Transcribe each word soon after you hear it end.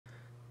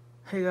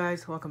Hey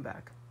guys, welcome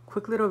back.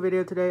 Quick little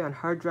video today on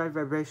hard drive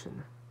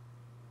vibration.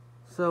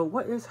 So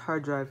what is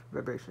hard drive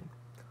vibration?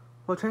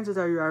 Well, chances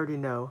are you already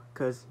know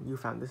because you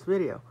found this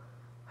video.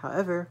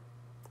 However,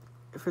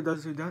 for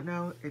those who don't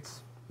know,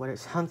 it's what it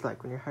sounds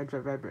like when your hard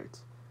drive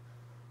vibrates.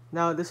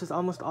 Now, this is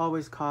almost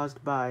always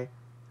caused by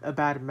a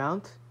bad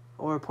mount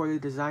or a poorly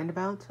designed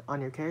mount on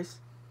your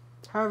case.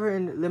 However,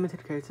 in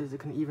limited cases, it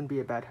can even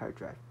be a bad hard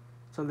drive.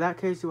 So in that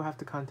case, you will have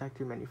to contact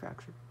your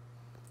manufacturer.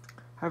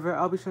 However,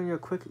 I'll be showing you a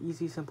quick,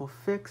 easy, simple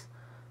fix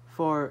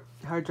for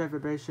hard drive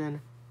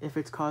vibration if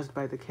it's caused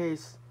by the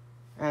case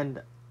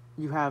and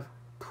you have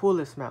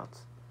toolless mounts.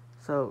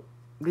 So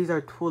these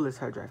are toolless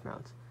hard drive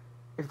mounts.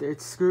 If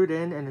it's screwed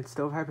in and it's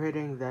still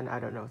vibrating, then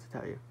I don't know what to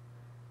tell you.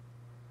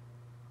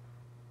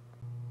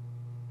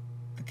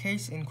 The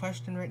case in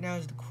question right now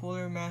is the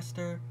Cooler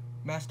Master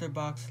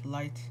Box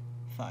Lite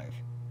 5.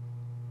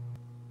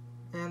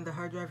 And the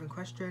hard drive in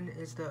question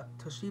is the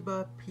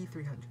Toshiba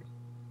P300.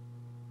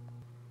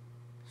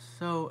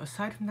 So,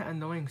 aside from that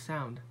annoying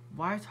sound,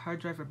 why is hard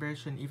drive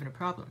vibration even a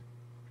problem?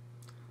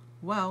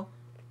 Well,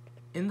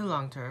 in the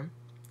long term,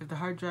 if the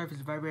hard drive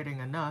is vibrating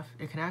enough,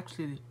 it can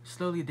actually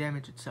slowly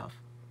damage itself,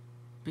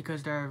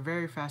 because there are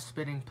very fast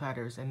spinning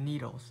platters and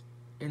needles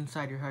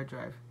inside your hard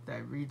drive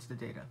that reads the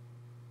data.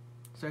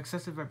 So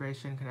excessive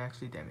vibration can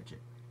actually damage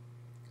it.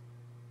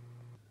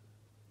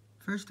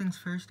 First things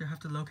first, you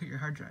have to locate your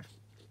hard drive.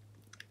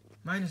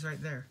 Mine is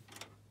right there,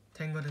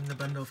 tangled in the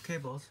bundle of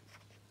cables,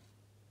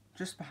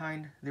 just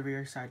behind the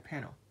rear side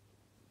panel.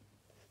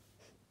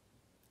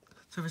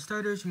 So for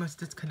starters, you must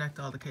disconnect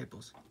all the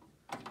cables.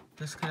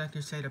 Disconnect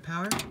your SATA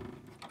power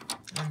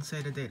and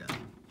SATA data.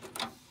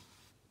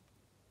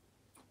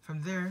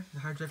 From there,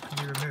 the hard drive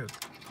can be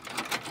removed.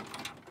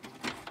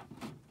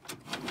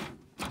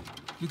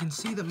 You can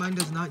see that mine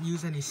does not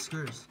use any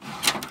screws.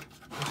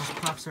 It just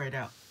pops right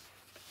out.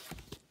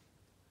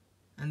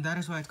 And that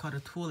is why it's called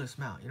a toolless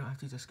mount. You don't have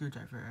to use a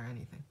screwdriver or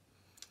anything.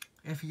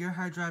 If your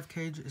hard drive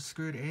cage is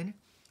screwed in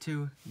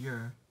to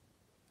your,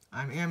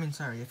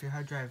 if your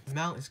hard drive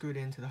mount is screwed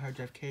into the hard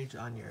drive cage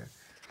on your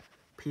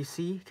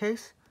PC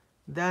case,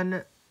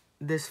 then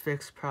this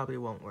fix probably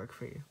won't work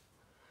for you.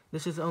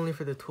 This is only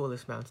for the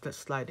toolless mounts that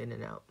slide in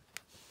and out.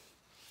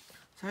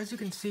 So as you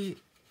can see,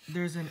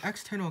 there's an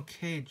external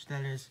cage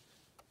that is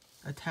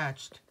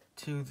attached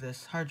to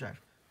this hard drive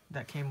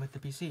that came with the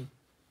PC,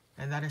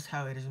 and that is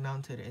how it is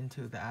mounted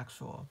into the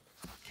actual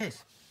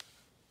case.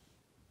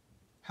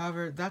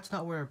 However, that's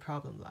not where our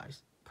problem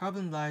lies.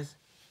 Problem lies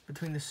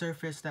between the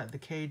surface that the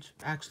cage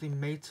actually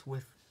mates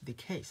with the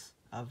case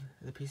of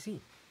the PC.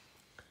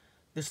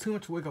 There's too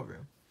much wiggle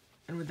room,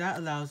 and what that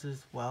allows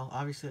is, well,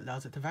 obviously it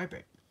allows it to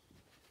vibrate.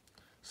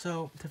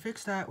 So to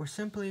fix that, we're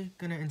simply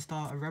gonna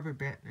install a rubber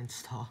band.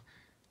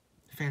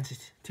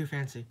 Too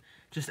fancy.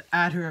 Just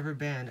add a rubber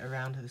band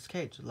around this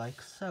cage,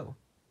 like so.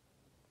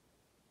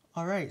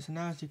 Alright, so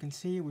now as you can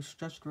see, we've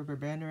stretched the rubber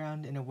band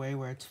around in a way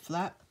where it's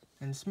flat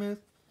and smooth.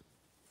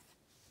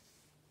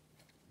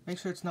 Make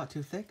sure it's not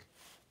too thick,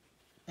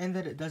 and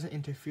that it doesn't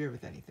interfere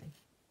with anything.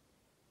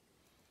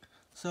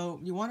 So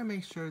you want to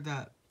make sure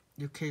that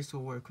your case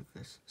will work with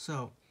this.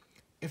 So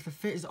if the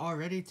fit is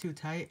already too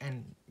tight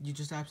and you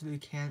just absolutely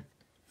can't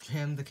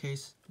jam the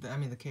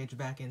cage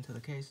back into the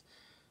case,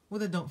 well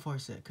then don't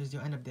force it, because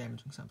you'll end up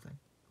damaging something,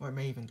 or it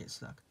may even get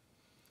stuck.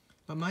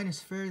 But mine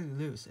is fairly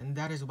loose, and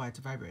that is why it's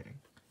vibrating.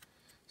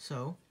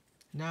 So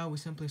now we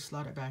simply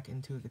slot it back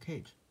into the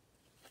cage.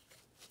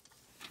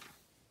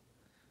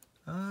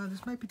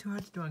 This might be too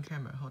hard to do on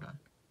camera, hold on.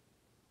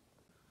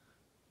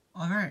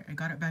 Alright, I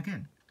got it back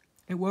in.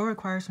 It will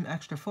require some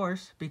extra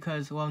force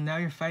because, well, now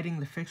you're fighting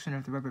the friction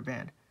of the rubber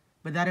band,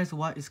 but that is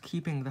what is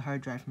keeping the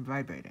hard drive from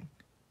vibrating.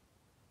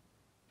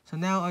 So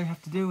now all you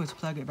have to do is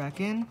plug it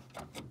back in.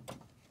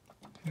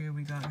 Here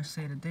we got our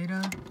SATA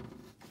data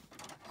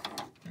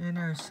and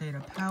our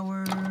SATA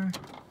power.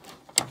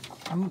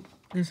 Ooh,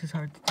 this is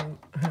hard to do.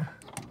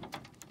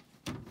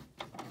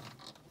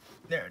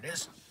 There it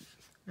is.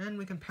 And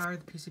we can power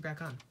the PC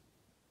back on.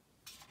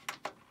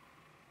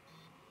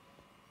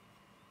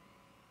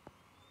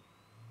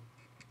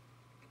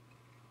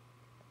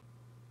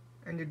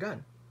 And you're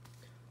done.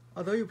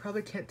 Although you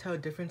probably can't tell a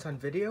difference on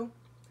video,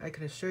 I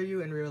can assure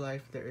you in real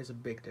life there is a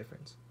big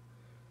difference.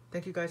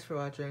 Thank you guys for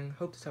watching,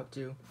 hope this helped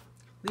you.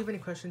 Leave any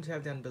questions you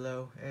have down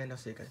below, and I'll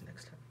see you guys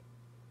next time.